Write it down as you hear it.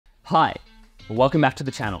Hi, welcome back to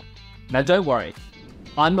the channel. Now don't worry,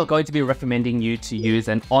 I'm not going to be recommending you to use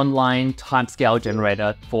an online timescale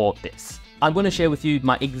generator for this. I'm going to share with you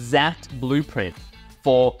my exact blueprint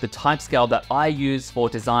for the timescale that I use for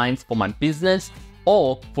designs for my business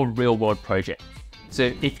or for real world projects.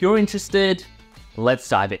 So if you're interested, let's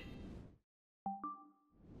dive in.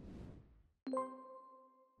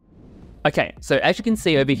 Okay, so as you can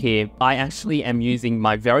see over here, I actually am using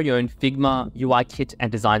my very own Figma UI kit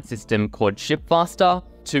and design system called Shipfaster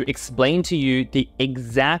to explain to you the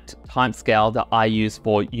exact timescale that I use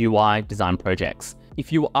for UI design projects.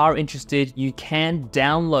 If you are interested, you can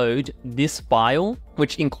download this file,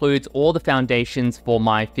 which includes all the foundations for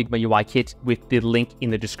my Figma UI kit with the link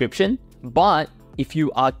in the description. But if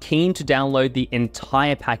you are keen to download the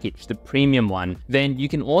entire package, the premium one, then you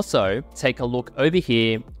can also take a look over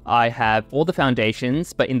here. I have all the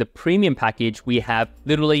foundations, but in the premium package, we have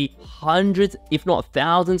literally hundreds, if not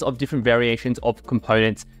thousands of different variations of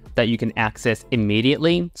components that you can access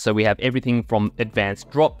immediately. So we have everything from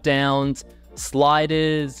advanced drop downs,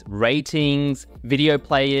 sliders, ratings, video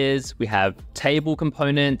players, we have table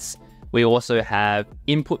components, we also have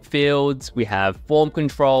input fields, we have form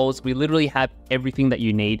controls, we literally have everything that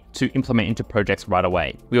you need to implement into projects right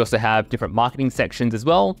away. We also have different marketing sections as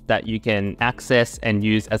well that you can access and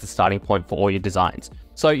use as a starting point for all your designs.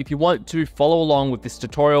 So if you want to follow along with this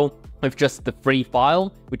tutorial with just the free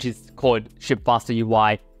file, which is called Shipfaster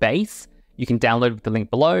UI Base, you can download with the link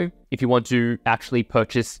below. If you want to actually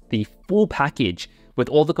purchase the full package with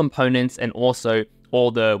all the components and also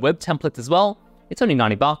all the web templates as well, it's only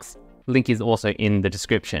 90 bucks. Link is also in the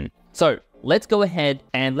description. So let's go ahead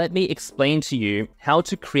and let me explain to you how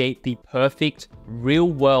to create the perfect real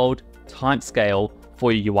world timescale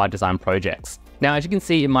for your UI design projects. Now, as you can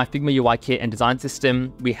see in my Figma UI kit and design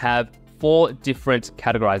system, we have 4 different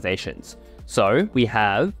categorizations. So we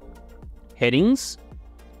have headings,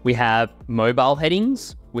 we have mobile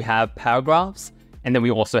headings, we have paragraphs, and then we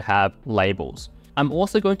also have labels. I'm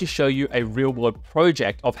also going to show you a real world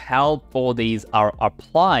project of how all these are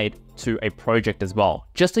applied to a project as well,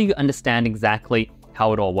 just so you understand exactly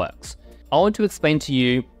how it all works. I want to explain to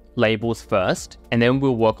you labels first, and then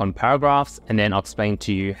we'll work on paragraphs, and then I'll explain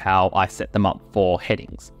to you how I set them up for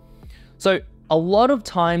headings. So a lot of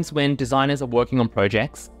times when designers are working on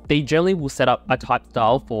projects, they generally will set up a type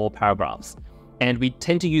style for paragraphs. And we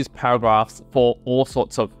tend to use paragraphs for all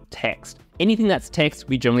sorts of text. Anything that's text,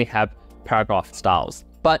 we generally have paragraph styles.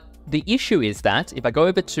 But the issue is that if I go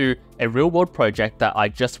over to a real world project that I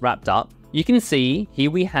just wrapped up, you can see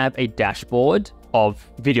here we have a dashboard of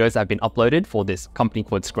videos that have been uploaded for this company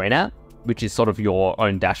called ScreenApp, which is sort of your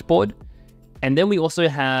own dashboard. And then we also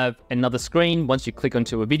have another screen. Once you click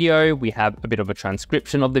onto a video, we have a bit of a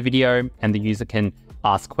transcription of the video, and the user can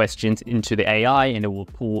ask questions into the AI and it will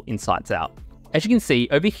pull insights out. As you can see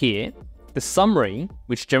over here, the summary,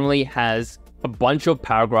 which generally has a bunch of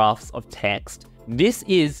paragraphs of text, this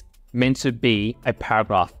is meant to be a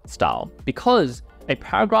paragraph style because a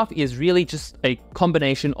paragraph is really just a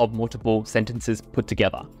combination of multiple sentences put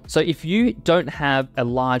together. So if you don't have a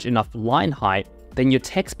large enough line height, then your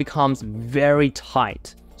text becomes very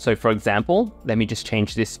tight. So for example, let me just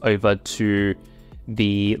change this over to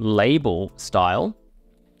the label style.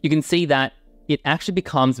 You can see that it actually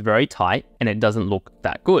becomes very tight and it doesn't look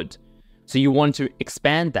that good. So you want to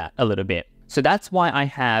expand that a little bit. So that's why I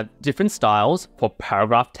have different styles for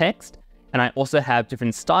paragraph text, and I also have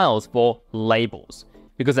different styles for labels.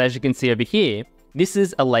 Because as you can see over here, this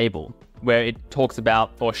is a label where it talks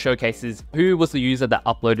about or showcases who was the user that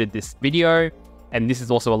uploaded this video. And this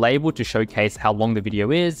is also a label to showcase how long the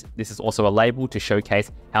video is. This is also a label to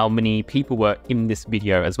showcase how many people were in this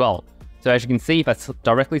video as well. So as you can see, if I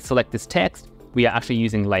directly select this text, we are actually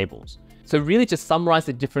using labels. So really to summarize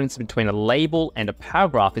the difference between a label and a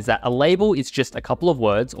paragraph is that a label is just a couple of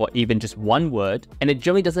words or even just one word, and it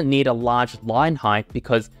generally doesn't need a large line height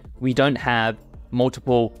because we don't have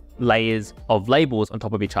multiple layers of labels on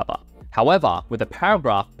top of each other. However, with a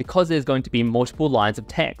paragraph, because there's going to be multiple lines of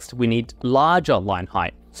text, we need larger line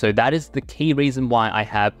height. So that is the key reason why I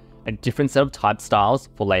have a different set of type styles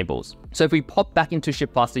for labels. So if we pop back into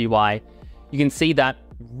Shipfaster UI, you can see that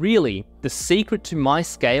really the secret to my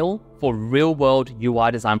scale for real world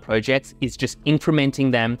UI design projects is just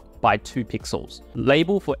incrementing them by 2 pixels.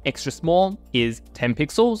 Label for extra small is 10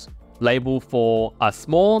 pixels. Label for a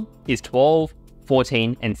small is 12,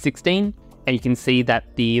 14, and 16. And you can see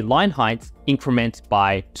that the line heights increment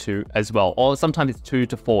by 2 as well, or sometimes it's 2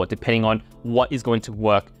 to 4, depending on what is going to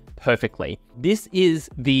work perfectly. This is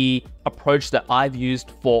the approach that I've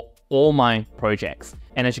used for all my projects.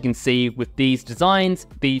 And as you can see with these designs,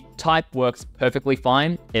 the type works perfectly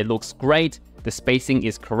fine. It looks great. The spacing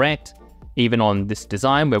is correct. Even on this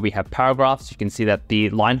design where we have paragraphs, you can see that the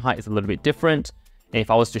line height is a little bit different. And if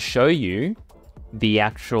I was to show you the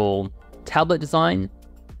actual tablet design,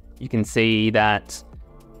 you can see that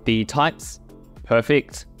the type's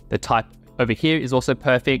perfect. The type over here is also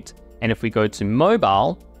perfect. And if we go to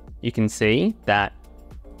mobile, you can see that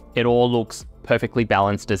it all looks perfectly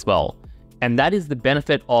balanced as well. And that is the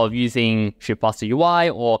benefit of using Shipfaster UI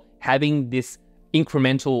or having this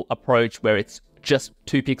incremental approach where it's just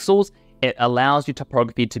 2 pixels. It allows your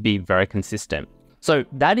typography to be very consistent. So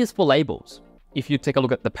that is for labels. If you take a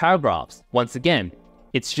look at the paragraphs, once again,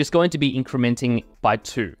 it's just going to be incrementing by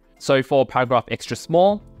 2. So for paragraph extra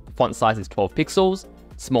small, font size is 12 pixels,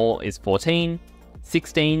 small is 14,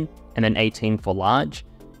 16, and then 18 for large.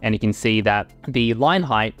 And you can see that the line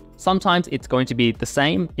height, sometimes it's going to be the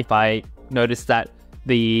same. If I notice that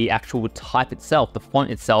the actual type itself, the font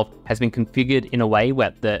itself has been configured in a way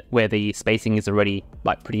where the spacing is already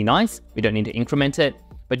like pretty nice. We don't need to increment it,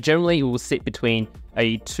 but generally it will sit between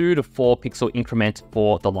a 2 to 4 pixel increment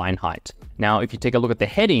for the line height. Now, if you take a look at the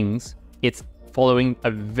headings, it's following a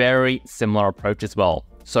very similar approach as well.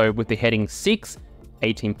 So with the heading 6,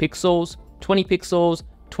 18 pixels, 20 pixels,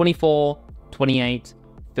 24, 28,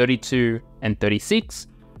 32, and 36.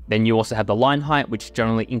 Then you also have the line height, which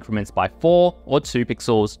generally increments by 4 or 2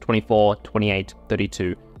 pixels, 24, 28,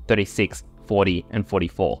 32, 36, 40, and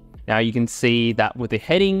 44. Now you can see that with the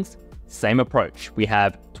headings, same approach. We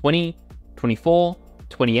have 20, 24,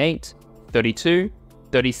 28, 32,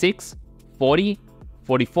 36, 40,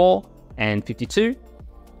 44, and 52.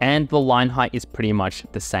 And the line height is pretty much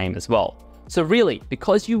the same as well. So really,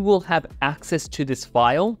 because you will have access to this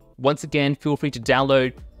file, once again, feel free to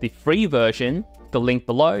download the free version, the link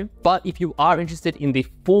below. But if you are interested in the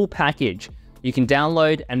full package, you can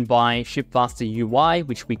download and buy Shipfaster UI,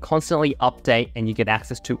 which we constantly update, and you get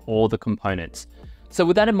access to all the components. So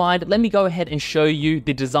with that in mind, let me go ahead and show you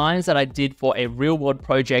the designs that I did for a real-world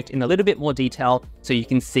project in a little bit more detail so you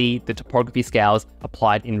can see the typography scales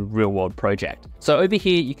applied in a real-world project. So over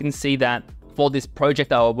here, you can see that for this project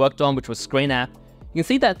that I worked on, which was Screen App, you can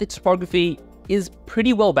see that the typography is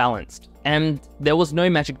pretty well balanced. And there was no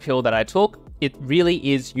magic pill that I took. It really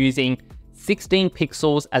is using 16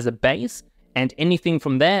 pixels as a base, and anything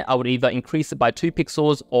from there, I would either increase it by 2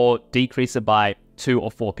 pixels or decrease it by 2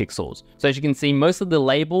 or 4 pixels. So as you can see, most of the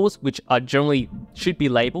labels, which are generally should be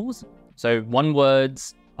labels, so one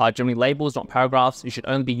words are generally labels, not paragraphs. You should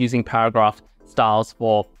only be using paragraph styles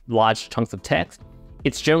for large chunks of text.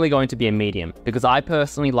 It's generally going to be a medium because I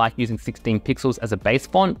personally like using 16 pixels as a base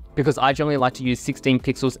font because I generally like to use 16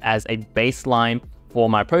 pixels as a baseline for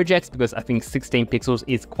my projects because I think 16 pixels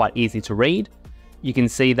is quite easy to read. You can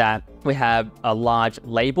see that we have a large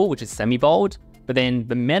label, which is semi-bold, but then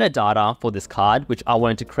the metadata for this card, which I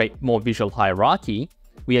wanted to create more visual hierarchy,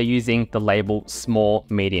 we are using the label small,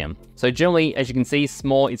 medium. So generally, as you can see,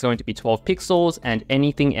 small is going to be 12 pixels and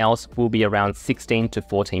anything else will be around 16 to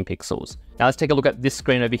 14 pixels. Now let's take a look at this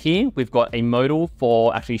screen over here. We've got a modal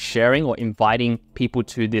for actually sharing or inviting people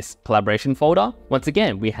to this collaboration folder. Once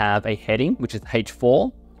again, we have a heading, which is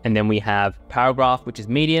H4, and then we have paragraph, which is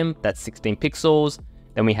medium, that's 16 pixels.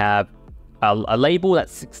 Then we have a label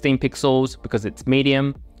that's 16 pixels because it's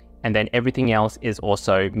medium, and then everything else is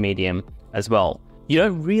also medium as well. You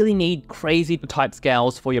don't really need crazy type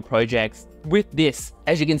scales for your projects. With this,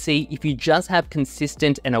 as you can see, if you just have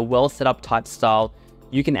consistent and a well set up type style,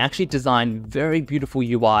 you can actually design very beautiful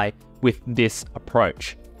UI with this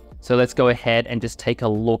approach. So let's go ahead and just take a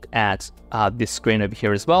look at this screen over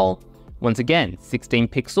here as well. Once again, 16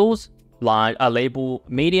 pixels, a label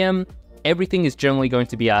medium. Everything is generally going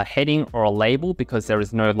to be a heading or a label because there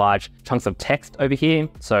is no large chunks of text over here.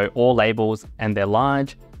 So all labels and they're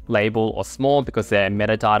large, label or small because they're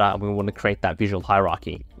metadata and we want to create that visual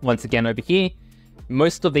hierarchy. Once again over here,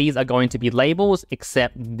 most of these are going to be labels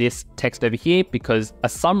except this text over here because a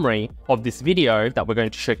summary of this video that we're going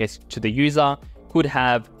to showcase to the user could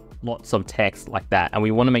have lots of text like that, and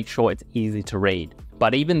we want to make sure it's easy to read.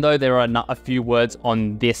 But even though there are a few words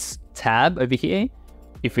on this tab over here,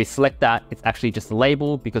 if we select that, it's actually just a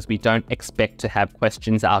label because we don't expect to have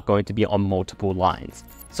questions that are going to be on multiple lines.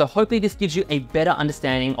 So hopefully this gives you a better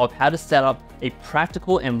understanding of how to set up a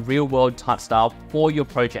practical and real-world type style for your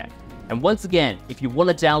project. And once again, if you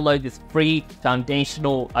want to download this free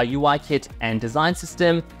foundational UI kit and design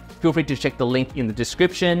system, feel free to check the link in the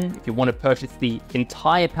description. If you want to purchase the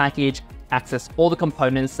entire package, access all the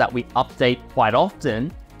components that we update quite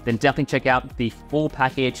often, then definitely check out the full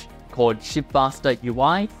package called Shipfaster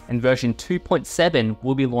UI, and version 2.7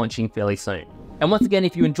 will be launching fairly soon. And once again,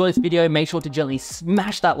 if you enjoyed this video, make sure to gently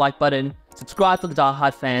smash that like button, subscribe for the Die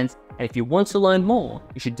Hard fans, and if you want to learn more,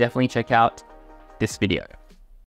 you should definitely check out this video.